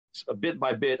bit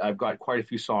by bit, I've got quite a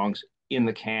few songs in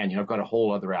the can. I've got a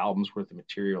whole other album's worth of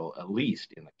material at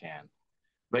least in the can.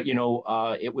 But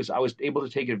I was able to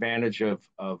take advantage of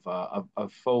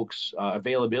folks'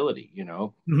 availability.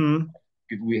 Hmm.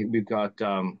 We, we've got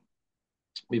um,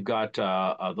 we've got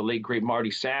the late great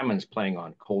Marty Salmons playing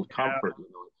on Cold Comfort.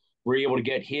 We're able to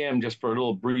get him just for a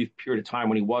little brief period of time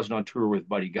when he wasn't on tour with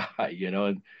Buddy Guy,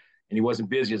 and he wasn't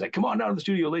busy. He's like, come on down to the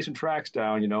studio, lay some tracks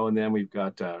down, and then we've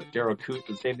got Daryl Coote,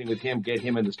 the same thing with him, get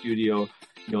him in the studio,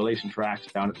 lay some tracks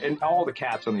down, and all the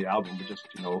cats on the album. We just,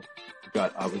 we've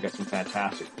got some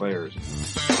fantastic players.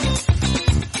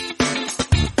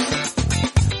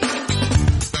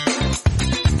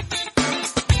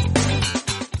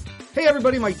 Hey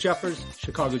everybody, Mike Jeffers,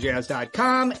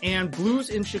 ChicagoJazz.com and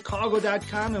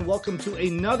BluesInChicago.com, and welcome to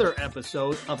another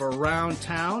episode of Around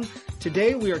Town.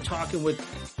 Today we are talking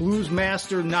with blues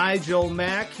master Nigel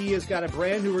Mack. He has got a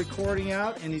brand new recording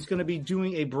out, and he's going to be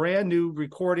doing a brand new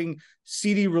recording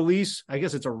CD release. I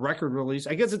guess it's a record release.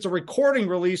 I guess it's a recording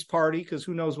release party, because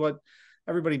who knows what,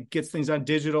 everybody gets things on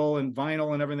digital and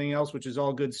vinyl and everything else, which is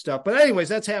all good stuff. But anyways,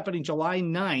 that's happening July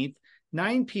 9th.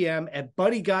 9 p.m. at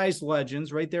Buddy Guy's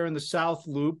Legends, right there in the South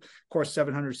Loop. Of course,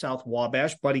 700 South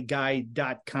Wabash,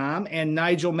 buddyguy.com. And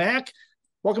Nigel Mack,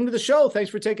 welcome to the show.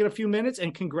 Thanks for taking a few minutes,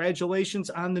 and congratulations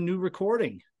on the new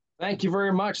recording. Thank you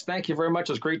very much. Thank you very much.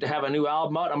 It's great to have a new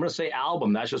album out. I'm going to say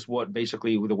album. That's just what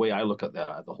basically the way I look at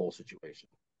the whole situation.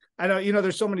 I know,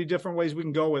 there's so many different ways we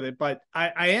can go with it, but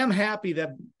I am happy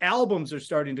that albums are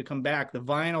starting to come back. The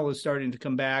vinyl is starting to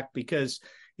come back, because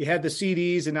you had the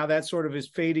CDs, and now that sort of is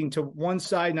fading to one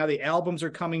side. Now the albums are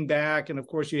coming back, and of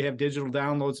course you have digital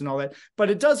downloads and all that.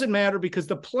 But it doesn't matter, because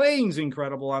the playing's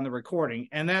incredible on the recording,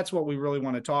 and that's what we really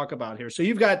want to talk about here. So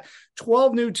you've got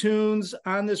 12 new tunes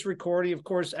on this recording. Of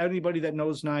course, anybody that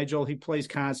knows Nigel, he plays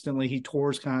constantly, he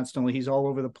tours constantly, he's all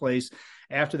over the place.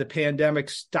 After the pandemic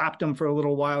stopped him for a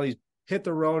little while, he's hit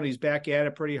the road, he's back at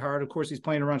it pretty hard. Of course, he's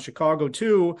playing around Chicago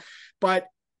too, but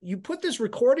you put this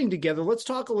recording together. Let's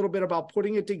talk a little bit about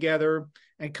putting it together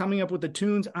and coming up with the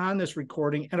tunes on this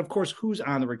recording, and of course, who's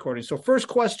on the recording. So first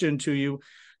question to you,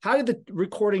 how did the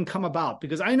recording come about?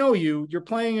 Because I know you're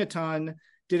playing a ton.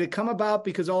 Did it come about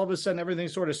because all of a sudden everything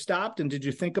sort of stopped? And did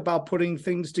you think about putting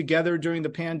things together during the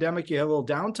pandemic? You had a little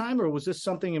downtime, or was this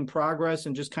something in progress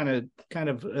and just kind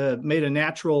of made a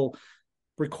natural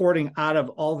recording out of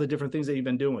all the different things that you've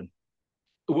been doing?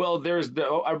 Well, there's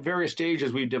the various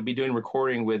stages. We'd be doing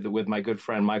recording with my good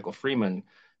friend Michael Freeman,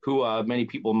 who many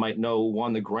people might know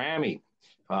won the Grammy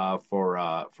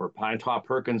for Pine Top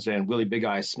Perkins and Willie Big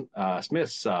Eye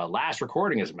Smith's last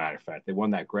recording. As a matter of fact, they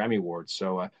won that Grammy award.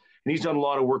 So, and he's done a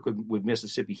lot of work with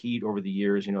Mississippi Heat over the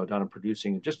years. Done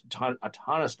producing just a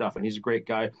ton of stuff, and he's a great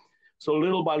guy. So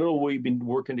little by little, we've been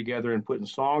working together and putting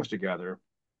songs together.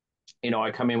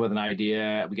 I come in with an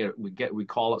idea. We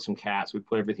call it some cats. We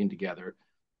put everything together.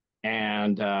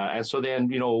 And so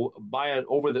then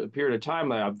over the period of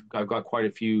time, I've got quite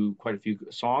a few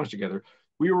songs together.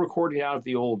 We were recording out at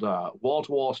the old wall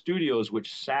to wall studios,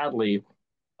 which sadly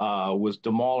was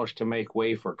demolished to make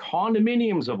way for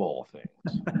condominiums of all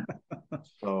things.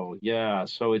 So yeah,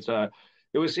 so it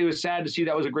was sad to see.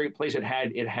 That was a great place. It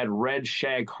had red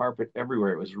shag carpet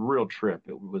everywhere. It was a real trip.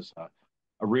 It was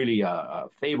a really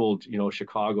fabled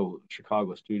Chicago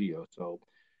studio. So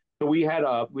we had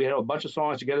a bunch of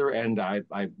songs together, and I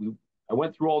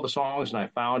went through all the songs and I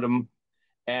found them,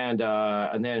 and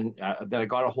then I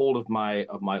got a hold of my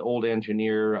old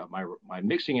engineer, my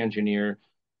mixing engineer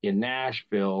in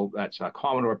Nashville. That's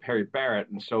Commodore Perry Barrett,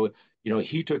 and so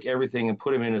he took everything and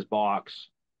put him in his box,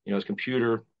 his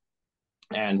computer,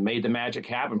 and made the magic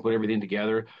happen. Put everything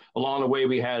together. Along the way,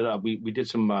 we had we did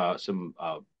some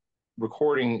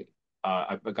recording.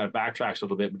 I've got to backtrack a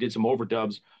little bit. We did some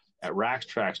overdubs at Rax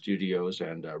Track Studios,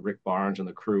 and Rick Barnes and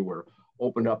the crew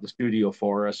opened up the studio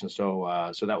for us, and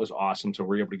so that was awesome. So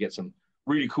we're able to get some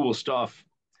really cool stuff.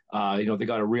 They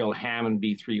got a real Hammond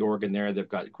B3 organ there. They've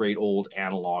got great old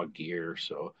analog gear,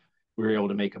 so we were able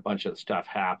to make a bunch of stuff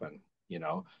happen.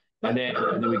 And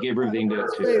then we gave everything to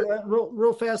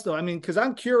real fast though. I mean, because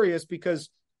I'm curious,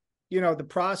 because the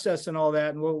process and all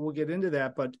that, and we'll get into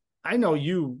that. But I know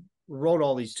you wrote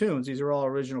all these tunes. These are all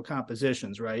original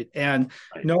compositions, right? And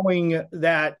right. Knowing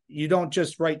that you don't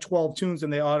just write 12 tunes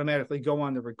and they automatically go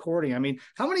on the recording. I mean,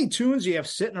 how many tunes do you have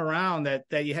sitting around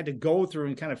that you had to go through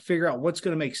and kind of figure out what's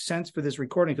going to make sense for this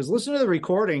recording? Because listen to the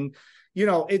recording,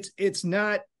 it's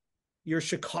not your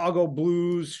Chicago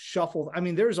blues shuffle. I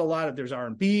mean, there's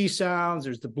R&B sounds,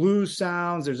 there's the blues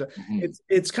sounds,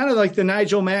 it's kind of like the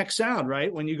Nigel Mack sound,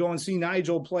 right? When you go and see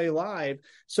Nigel play live.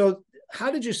 So how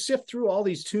did you sift through all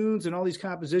these tunes and all these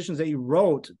compositions that you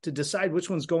wrote to decide which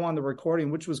ones go on the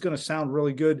recording, which was going to sound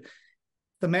really good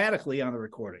thematically on the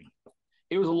recording?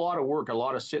 It was a lot of work, a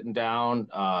lot of sitting down,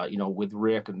 with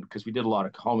Rick, and because we did a lot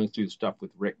of combing through the stuff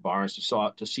with Rick Barnes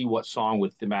to see what song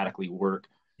would thematically work,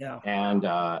 Yeah.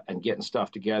 and getting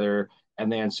stuff together,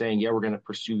 and then saying, yeah, we're going to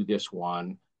pursue this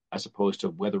one as opposed to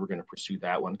whether we're going to pursue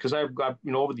that one. Because I've got,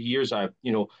 over the years, I've,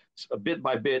 a bit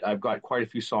by bit, I've got quite a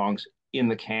few songs in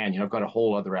the can. I've got a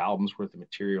whole other album's worth of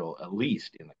material at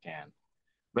least in the can.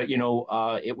 But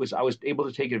I was able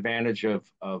to take advantage of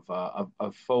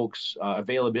folks'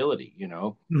 availability.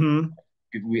 Mm-hmm.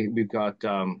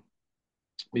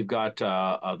 We've got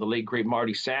the late great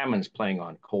Marty Salmons playing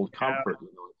on Cold Comfort.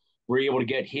 We're able to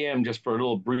get him just for a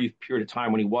little brief period of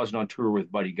time when he wasn't on tour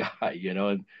with Buddy Guy,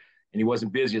 and he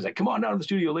wasn't busy. He's like, come on down to the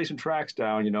studio, lay some tracks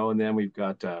down, and then we've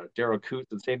got Daryl Coots,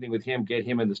 the same thing with him, get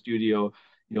him in the studio,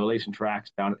 lay some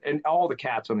tracks down, and all the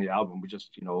cats on the album. We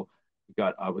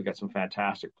got some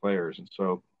fantastic players, and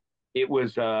so it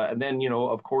was, and then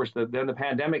of course then the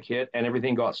pandemic hit and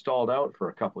everything got stalled out for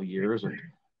a couple of years, and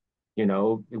we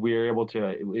were able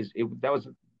to,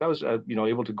 that was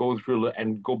able to go through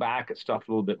and go back at stuff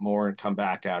a little bit more and come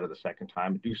back out of the second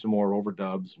time and do some more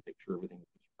overdubs and make sure everything was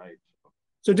right.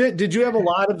 So did you have a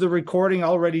lot of the recording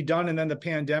already done and then the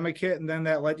pandemic hit and then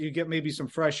that let you get maybe some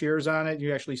fresh ears on it?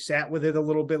 You actually sat with it a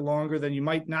little bit longer than you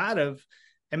might not have,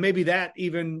 and maybe that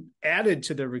even added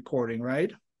to the recording,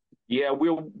 right? Yeah,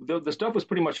 the stuff was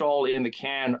pretty much all in the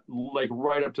can, like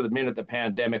right up to the minute the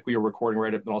pandemic. We were recording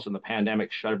right up, and also the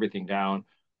pandemic shut everything down,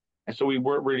 and so we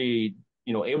weren't really,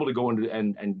 able to go into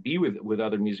and be with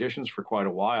other musicians for quite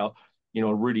a while,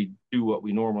 really do what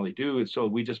we normally do. And so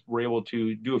we just were able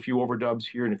to do a few overdubs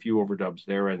here and a few overdubs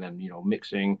there, and then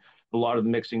mixing. A lot of the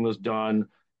mixing was done,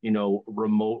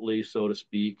 remotely, so to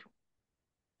speak.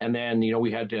 And then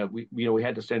we had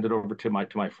to send it over to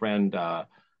my friend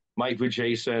Mike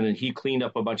Jason, and he cleaned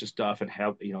up a bunch of stuff and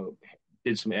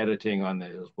did some editing on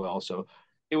it as well. So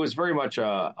it was very much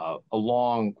quite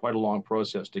a long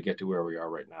process to get to where we are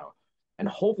right now. And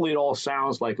hopefully it all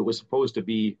sounds like it was supposed to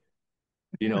be,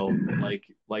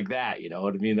 like that. You know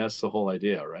what I mean? That's the whole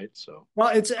idea, right? So Well,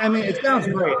 I mean, it sounds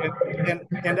great.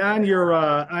 And on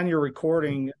your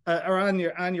recording or on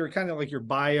your kind of like your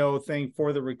bio thing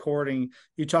for the recording,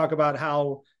 you talk about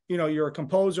how, you're a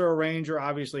composer, arranger,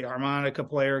 obviously harmonica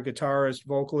player, guitarist,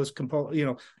 vocalist,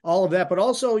 all of that, but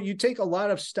also you take a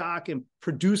lot of stock in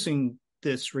producing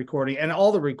this recording and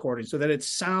all the recordings so that it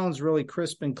sounds really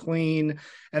crisp and clean.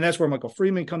 And that's where Michael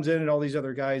Freeman comes in and all these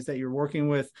other guys that you're working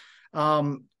with.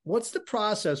 What's the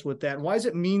process with that? Why does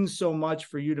it mean so much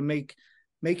for you to make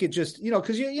it just,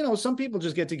 because some people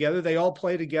just get together, they all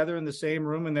play together in the same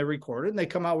room and they record it and they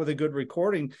come out with a good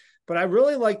recording. But I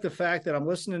really like the fact that I'm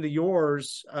listening to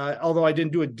yours, although I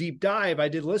didn't do a deep dive, I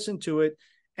did listen to it,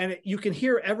 and you can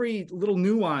hear every little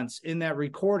nuance in that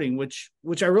recording, which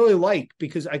I really like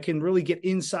because I can really get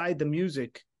inside the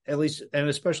music, at least, and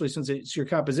especially since it's your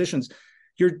compositions.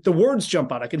 The words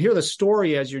jump out. I can hear the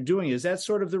story as you're doing it. Is that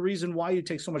sort of the reason why you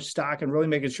take so much stock and really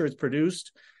making sure it's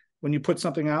produced when you put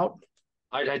something out?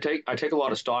 I take a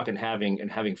lot of stock in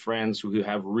having friends who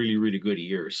have really really good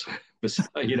ears.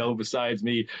 Besides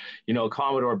me,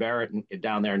 Commodore Barrett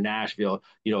down there in Nashville,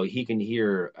 he can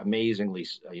hear amazing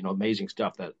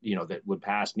stuff that would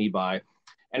pass me by.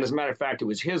 And as a matter of fact, it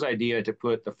was his idea to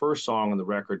put the first song on the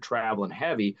record, "Traveling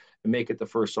Heavy," and make it the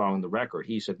first song on the record.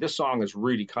 He said this song is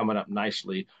really coming up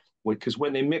nicely because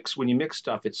when you mix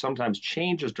stuff, it sometimes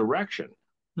changes direction.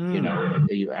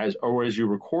 As you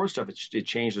record stuff, it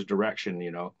changes direction.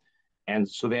 And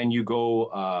so then you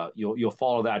go, you'll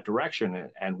follow that direction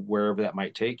and wherever that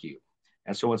might take you.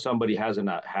 And so when somebody has an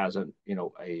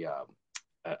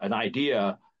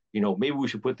idea, maybe we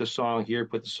should put the song here,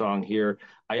 put the song here.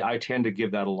 I tend to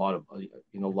give that a lot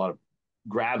of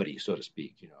gravity, so to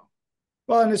speak.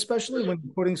 Well, and especially when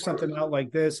you're putting something out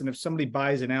like this, and if somebody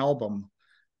buys an album,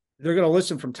 they're going to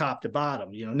listen from top to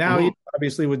bottom. Now, Mhm.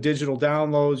 Obviously with digital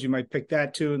downloads, you might pick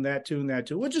that tune, that tune, that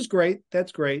tune, which is great.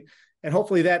 That's great. And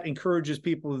hopefully that encourages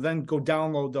people to then go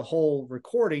download the whole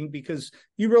recording because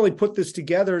you really put this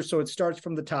together. So it starts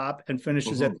from the top and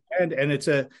finishes at the end. And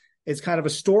it's kind of a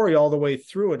story all the way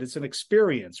through it. It's an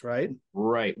experience, right?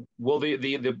 Right. Well,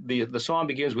 the song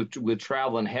begins with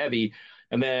 "Traveling Heavy,"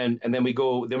 and then we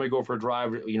go for a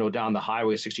drive, down the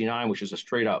Highway 69, which is a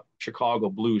straight up Chicago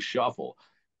blues shuffle,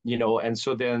 and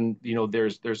so then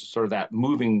there's sort of that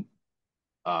moving,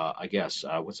 I guess,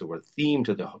 what's the word, theme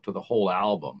to the whole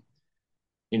album,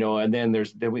 and then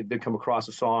we come across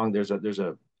a song. There's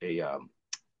a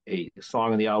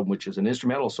song in the album which is an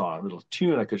instrumental song, a little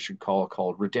tune I should call,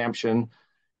 called "Redemption."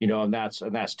 and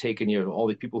that's taken, all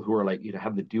the people who are like,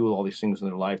 have to deal with all these things in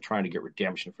their life, trying to get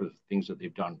redemption for the things that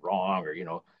they've done wrong,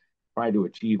 or trying to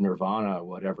achieve nirvana or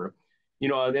whatever.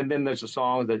 And then there's a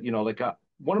song that, like,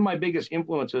 one of my biggest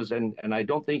influences, and I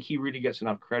don't think he really gets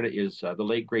enough credit, is the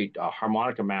late great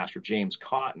harmonica master James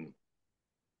Cotton.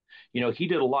 He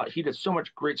did a lot. He did so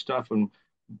much great stuff. And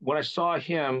when I saw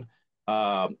him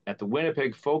at the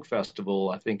Winnipeg Folk Festival,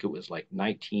 I think it was like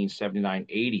 1979,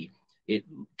 80, it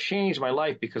changed my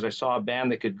life because I saw a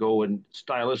band that could go and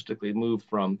stylistically move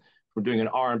from doing an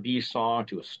R&B song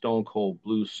to a stone cold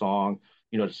blues song,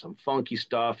 to some funky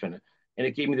stuff. And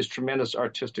it gave me this tremendous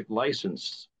artistic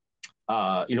license,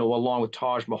 along with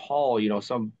Taj Mahal.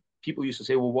 Some people used to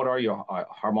say, well, what are you, a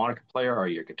harmonica player? Are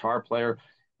you a guitar player?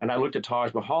 And I looked at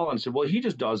Taj Mahal and said, well, he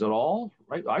just does it all,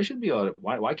 right? I should be able to,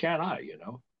 why can't I?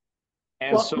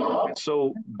 And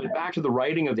Well, but back to the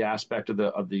writing of the aspect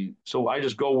so I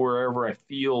just go wherever I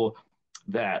feel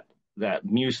that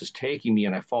muse is taking me,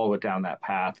 and I follow it down that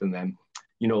path. And then,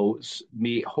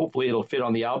 hopefully it'll fit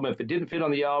on the album. If it didn't fit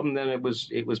on the album, then it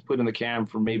was put in the can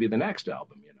for maybe the next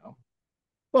album.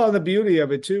 well, the beauty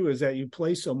of it too is that you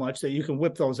play so much that you can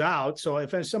whip those out. So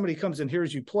if somebody comes and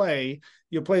hears you play,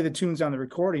 you'll play the tunes on the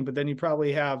recording, but then you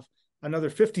probably have another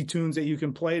 50 tunes that you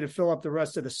can play to fill up the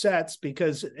rest of the sets,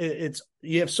 because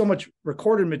you have so much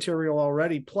recorded material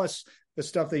already, plus the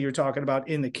stuff that you're talking about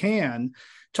in the can.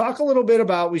 Talk a little bit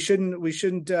about, I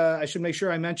should make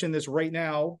sure I mention this right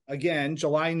now. Again,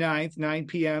 July 9th, 9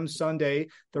 p.m. Sunday,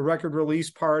 the record release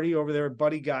party over there at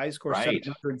Buddy Guy's, of course, Right.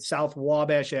 700 South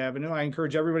Wabash Avenue. I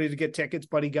encourage everybody to get tickets,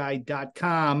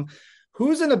 buddyguy.com.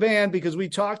 Who's in the band? Because we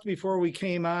talked before we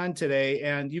came on today,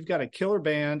 and you've got a killer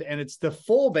band, and it's the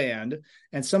full band.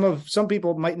 And some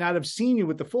people might not have seen you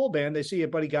with the full band. They see you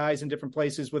at Buddy Guy's in different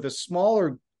places with a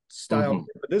smaller style.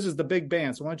 Mm-hmm. But this is the big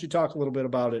band. So why don't you talk a little bit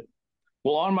about it?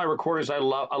 Well, on my recordings, I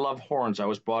love horns. I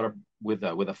was brought up with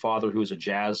a father who was a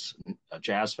jazz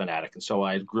fanatic, and so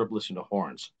I grew up listening to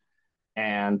horns.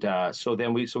 And so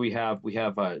we have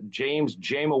James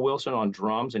Jamo Wilson on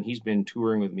drums, and he's been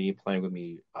touring with me, playing with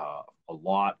me a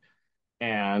lot.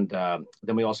 And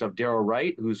then we also have Daryl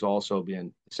Wright, who's also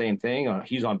been the same thing.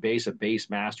 He's on bass, a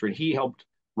bass master, and he helped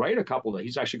write a couple of.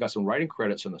 He's actually got some writing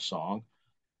credits in the song.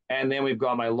 And then we've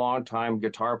got my longtime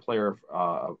guitar player,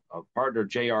 partner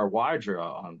J.R. Wider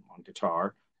on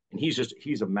guitar, and he's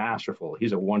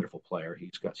a wonderful player.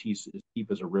 He's as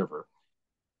deep as a river.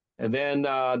 And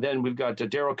then we've got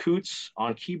Daryl Coots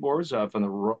on keyboards,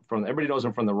 from everybody knows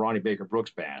him from the Ronnie Baker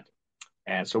Brooks band.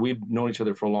 And so we've known each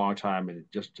other for a long time, and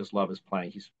just love his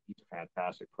playing. He's a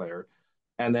fantastic player.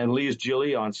 And then Lee's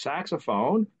Gilly on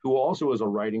saxophone, who also has a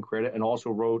writing credit and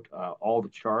also wrote all the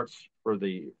charts for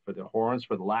the horns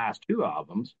for the last two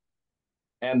albums.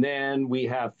 And then we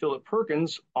have Philip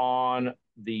Perkins on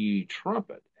the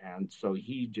trumpet, and so I think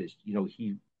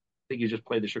he just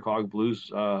played the Chicago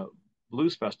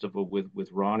Blues Festival with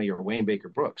Ronnie or Wayne Baker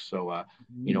Brooks. So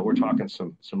we're talking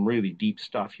some really deep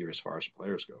stuff here as far as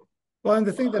players go. Well, and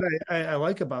the thing that I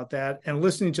like about that, and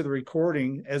listening to the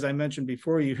recording, as I mentioned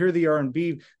before, you hear the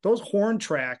R&B, those horn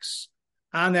tracks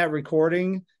on that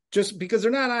recording, just because they're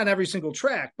not on every single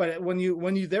track, but when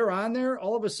they're on there,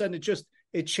 all of a sudden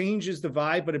it changes the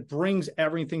vibe, but it brings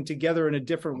everything together in a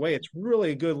different way. It's really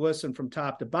a good listen from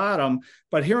top to bottom,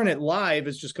 but hearing it live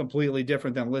is just completely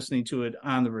different than listening to it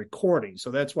on the recording. So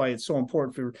that's why it's so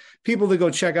important for people to go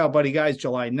check out Buddy Guy's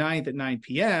July 9th at 9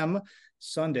 p.m.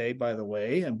 Sunday, by the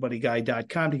way, and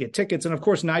buddyguy.com to get tickets. And of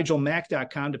course,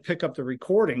 nigelmack.com to pick up the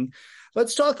recording.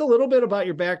 Let's talk a little bit about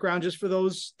your background, just for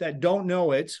those that don't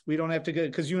know it. We don't have to go,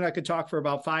 because you and I could talk for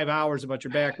about 5 hours about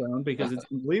your background because it's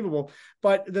unbelievable.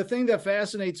 But the thing that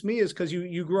fascinates me is because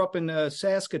you grew up in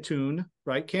Saskatoon,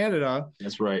 right? Canada.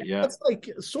 That's right. Yeah. That's like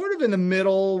sort of in the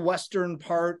middle western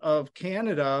part of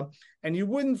Canada. And you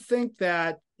wouldn't think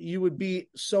that you would be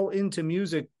so into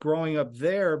music growing up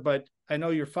there, but I know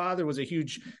your father was a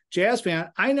huge jazz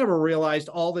fan. I never realized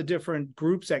all the different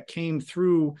groups that came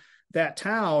through that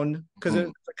town, because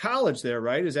it's a college there,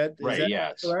 right? Is that right?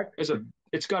 Yeah, correct? It's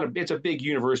a big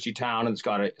university town, and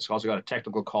it's also got a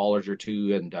technical college or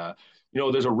two, and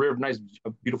there's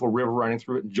a beautiful river running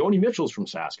through it. Joni Mitchell's from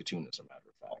Saskatoon, as a matter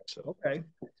of fact. So okay,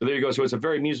 so there you go. So it's a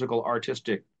very musical,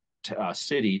 artistic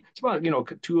city. It's about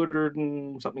 200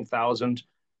 and something thousand.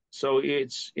 So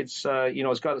it's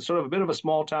got sort of a bit of a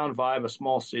small town vibe, a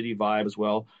small city vibe as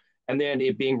well, and then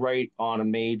it being right on a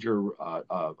major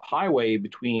highway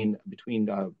between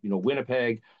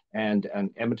Winnipeg and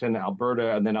Edmonton,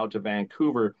 Alberta, and then out to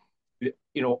Vancouver.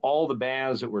 All the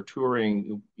bands that were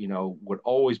touring would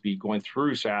always be going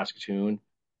through Saskatoon,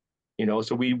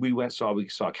 So we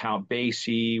saw Count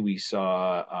Basie, we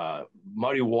saw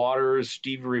Muddy Waters,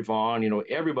 Stevie Ray Vaughan,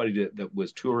 everybody that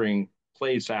was touring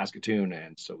played Saskatoon,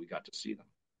 and so we got to see them.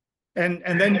 And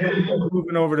then you ended up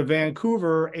moving over to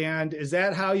Vancouver. And is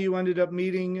that how you ended up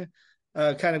meeting,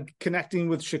 kind of connecting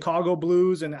with Chicago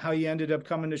blues, and how you ended up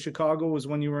coming to Chicago was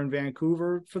when you were in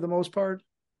Vancouver for the most part?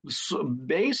 So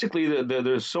basically,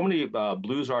 there's so many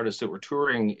blues artists that were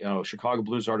touring. Chicago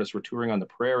blues artists were touring on the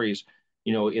prairies,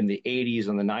 in the '80s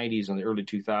and the '90s and the early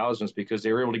 2000s because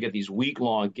they were able to get these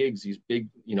week-long gigs, these big,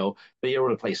 they were able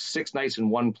to play 6 nights in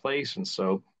one place, and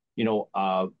so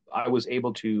I was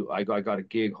able to. I got a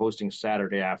gig hosting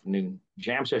Saturday afternoon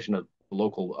jam session at the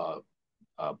local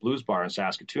blues bar in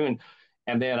Saskatoon,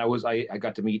 and then I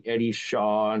got to meet Eddie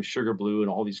Shaw and Sugar Blue and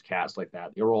all these cats like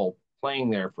that. They were all playing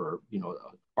there for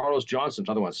Carlos Johnson's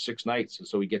another one 6 nights, and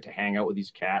so we get to hang out with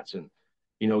these cats and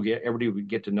get everybody would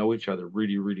get to know each other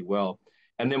really really well.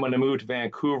 And then when I moved to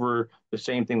Vancouver, the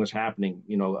same thing was happening.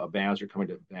 Bands are coming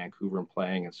to Vancouver and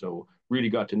playing, and so really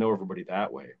got to know everybody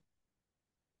that way.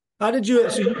 How did you?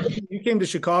 So you came to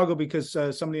Chicago because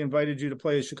somebody invited you to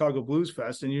play a Chicago Blues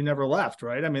Fest, and you never left,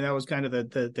 right? I mean, that was kind of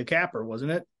the capper,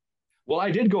 wasn't it? Well, I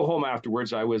did go home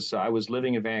afterwards. I was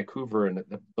living in Vancouver, and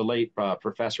the late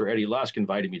Professor Eddie Lusk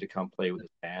invited me to come play with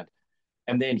his band.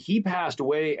 And then he passed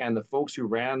away, and the folks who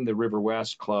ran the River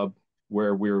West Club,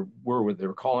 where they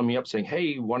were calling me up saying, "Hey,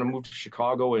 you want to move to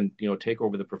Chicago and take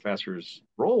over the professor's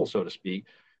role, so to speak?"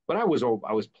 But I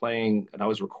was playing and I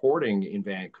was recording in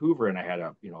Vancouver, and I had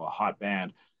a hot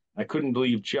band. I couldn't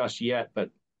leave just yet, but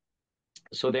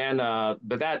so then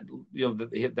but that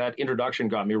that introduction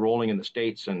got me rolling in the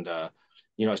States, and I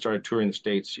started touring the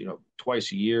States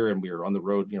twice a year, and we were on the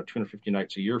road 250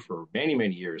 nights a year for many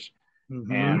many years.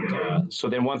 Mm-hmm. And so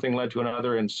then one thing led to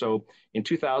another, and so in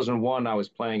 2001 I was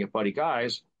playing at Buddy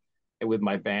Guy's with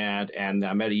my band, and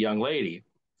I met a young lady,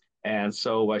 and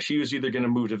so she was either going to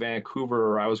move to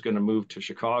Vancouver or I was going to move to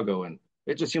Chicago, and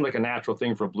it just seemed like a natural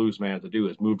thing for a blues man to do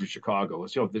is move to Chicago.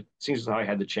 It's, it seems as how I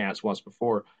had the chance once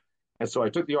before, and so I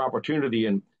took the opportunity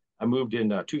and I moved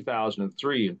in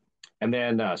 2003. And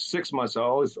then 6 months, I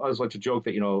always like to joke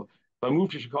that, I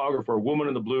moved to Chicago for a woman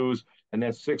in the blues. And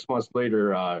then 6 months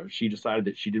later, she decided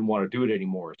that she didn't want to do it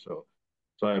anymore. So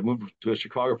I moved to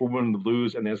Chicago for a woman in the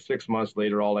blues. And then 6 months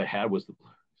later, all I had was the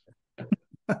blues.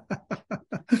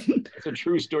 It's a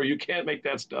true story. You can't make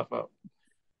that stuff up.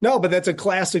 No, but that's a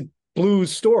classic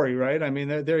blues story, right? I mean,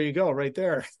 there you go, right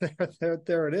there.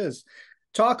 There it is.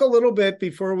 Talk a little bit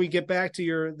before we get back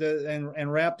to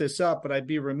and wrap this up, but I'd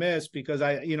be remiss because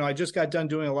I just got done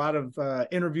doing a lot of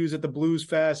interviews at the Blues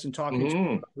Fest and talking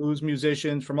to blues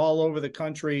musicians from all over the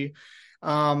country.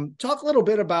 Talk a little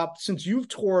bit about, since you've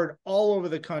toured all over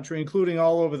the country, including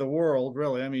all over the world,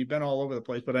 really. I mean, you've been all over the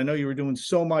place, but I know you were doing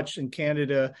so much in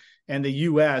Canada and the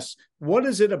US. What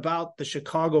is it about the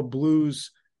Chicago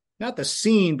blues, not the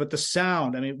scene, but the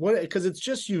sound? I mean, because it's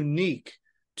just unique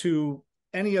to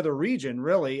any other region,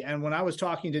 really. And when I was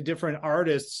talking to different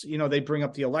artists, they bring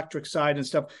up the electric side and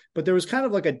stuff, but there was kind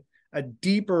of like a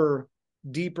deeper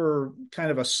kind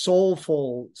of a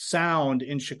soulful sound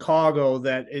in Chicago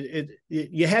that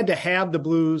you had to have the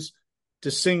blues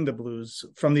to sing the blues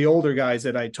from the older guys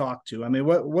that I talked to. I mean,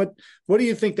 what do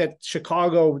you think that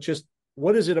Chicago, just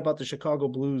what is it about the Chicago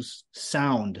blues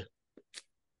sound?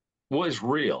 Well, it's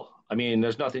real. I mean,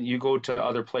 there's nothing, you go to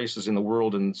other places in the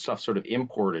world and stuff sort of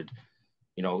imported.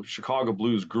 Chicago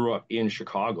blues grew up in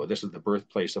Chicago. This is the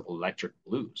birthplace of electric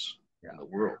blues in the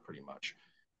world, pretty much.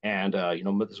 And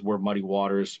this is where Muddy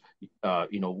Waters, where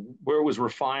it was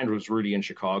refined was really in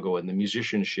Chicago, and the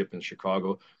musicianship in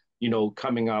Chicago,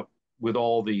 coming up with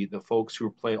all the folks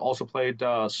who played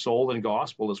soul and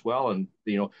gospel as well, and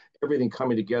everything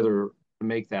coming together to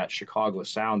make that Chicago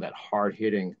sound, that hard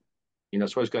hitting,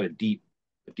 so it's got a deep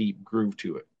groove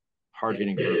to it, hard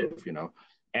hitting groove,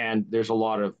 and there's a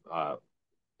lot of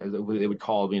they would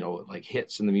call like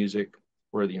hits in the music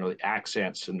where the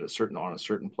accents on a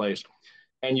certain place.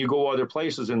 And you go other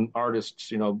places and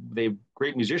artists, they're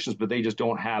great musicians, but they just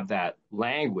don't have that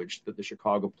language that the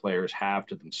Chicago players have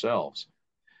to themselves.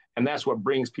 And that's what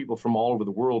brings people from all over the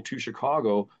world to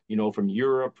Chicago, from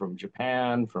Europe, from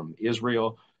Japan, from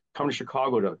Israel, come to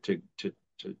Chicago to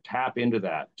tap into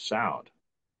that sound.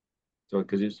 So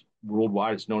because it's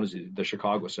worldwide, it's known as the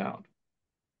Chicago sound.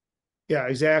 Yeah,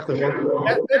 exactly.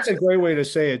 That's a great way to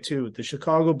say it too. The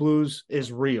Chicago blues is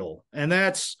real, and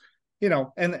that's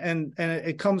and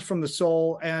it comes from the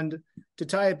soul. And to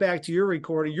tie it back to your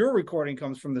recording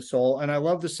comes from the soul, and I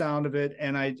love the sound of it.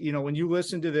 And when you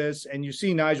listen to this and you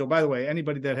see Nigel, by the way,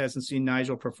 anybody that hasn't seen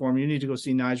Nigel perform, you need to go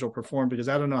see Nigel perform, because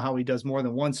I don't know how he does more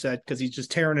than one set, because he's just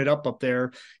tearing it up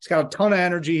there. He's got a ton of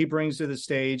energy he brings to the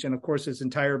stage, and of course his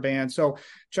entire band. So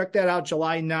check that out,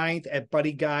 July 9th at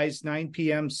Buddy Guy's, 9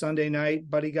 p.m. Sunday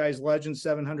night. Buddy Guy's Legend,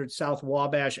 700 South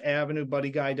Wabash Avenue,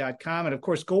 buddyguy.com. And of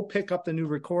course, go pick up the new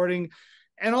recording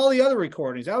and all the other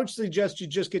recordings. I would suggest you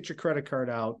just get your credit card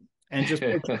out and just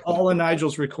put all of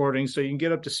Nigel's recordings so you can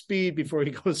get up to speed before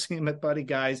you go see him at Buddy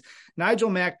Guys.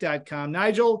 NigelMack.com.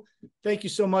 Nigel, thank you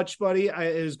so much, buddy.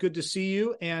 It is good to see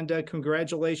you, and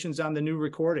congratulations on the new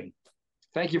recording.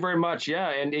 Thank you very much. Yeah,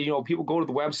 and people go to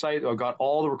the website. I've got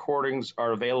all the recordings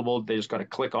are available. They just got to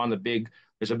click on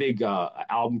there's a big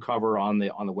album cover on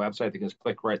the website. They can just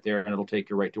click right there, and it'll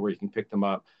take you right to where you can pick them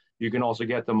up. You can also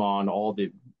get them on all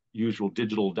the usual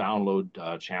digital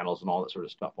download channels and all that sort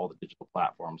of stuff, all the digital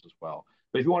platforms as well.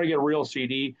 But if you want to get a real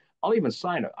CD, I'll even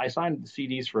sign it. I sign the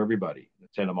CDs for everybody and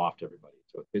send them off to everybody.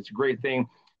 So it's a great thing.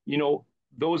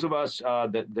 Those of us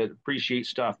that appreciate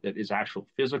stuff that is actual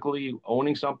physically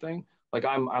owning something, like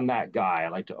I'm that guy. I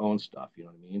like to own stuff. You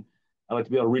know what I mean? I like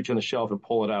to be able to reach on the shelf and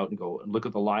pull it out and go and look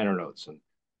at the liner notes and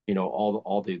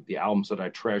all the albums that I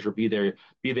treasure, be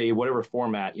they whatever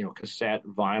format, cassette,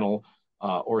 vinyl,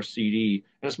 or CD.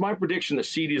 And it's my prediction that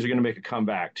CDs are going to make a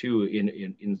comeback too,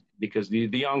 because the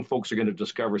young folks are going to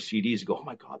discover CDs and go, oh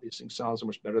my God, these things sound so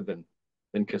much better than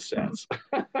cassettes.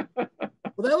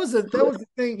 Well, that was the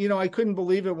thing. I couldn't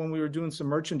believe it when we were doing some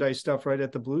merchandise stuff right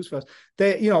at the Blues Fest.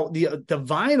 The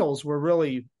vinyls were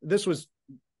really, this was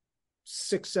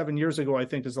 6-7 years ago, I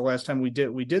think, is the last time we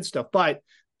did stuff. But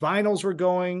vinyls were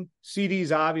going,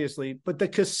 CDs obviously, but the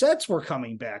cassettes were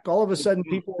coming back. All of a sudden,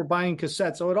 people were buying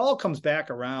cassettes. So it all comes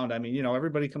back around. I mean,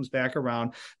 everybody comes back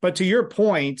around. But to your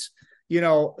point,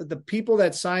 the people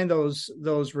that sign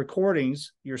those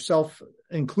recordings, yourself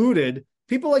included,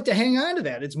 people like to hang on to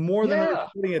that. It's more than a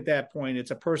recording at that point.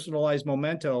 It's a personalized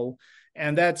memento.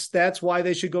 And that's why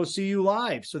they should go see you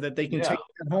live, so that they can take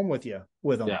it home with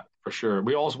them. Yeah, for sure.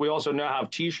 We also now have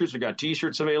T-shirts. We got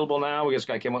T-shirts available now. We just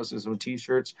came out with some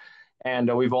T-shirts,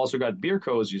 and we've also got beer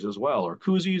cozies as well, or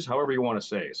koozies, however you want to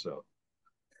say. So,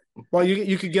 well,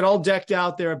 you could get all decked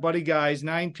out there at Buddy Guys,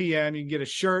 9 p.m. You can get a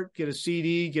shirt, get a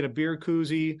CD, get a beer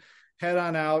koozie. Head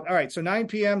on out. All right, so 9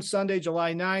 p.m. Sunday,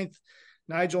 July 9th.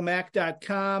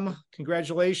 NigelMack.com.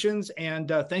 Congratulations, and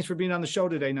thanks for being on the show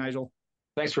today, Nigel.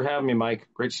 Thanks for having me, Mike.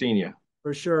 Great seeing you.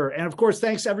 For sure. And of course,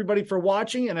 thanks everybody for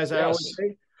watching. And as I always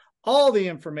say, all the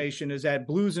information is at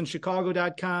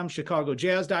bluesinchicago.com,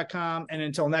 chicagojazz.com. And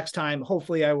until next time,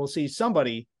 hopefully I will see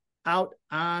somebody out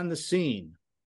on the scene.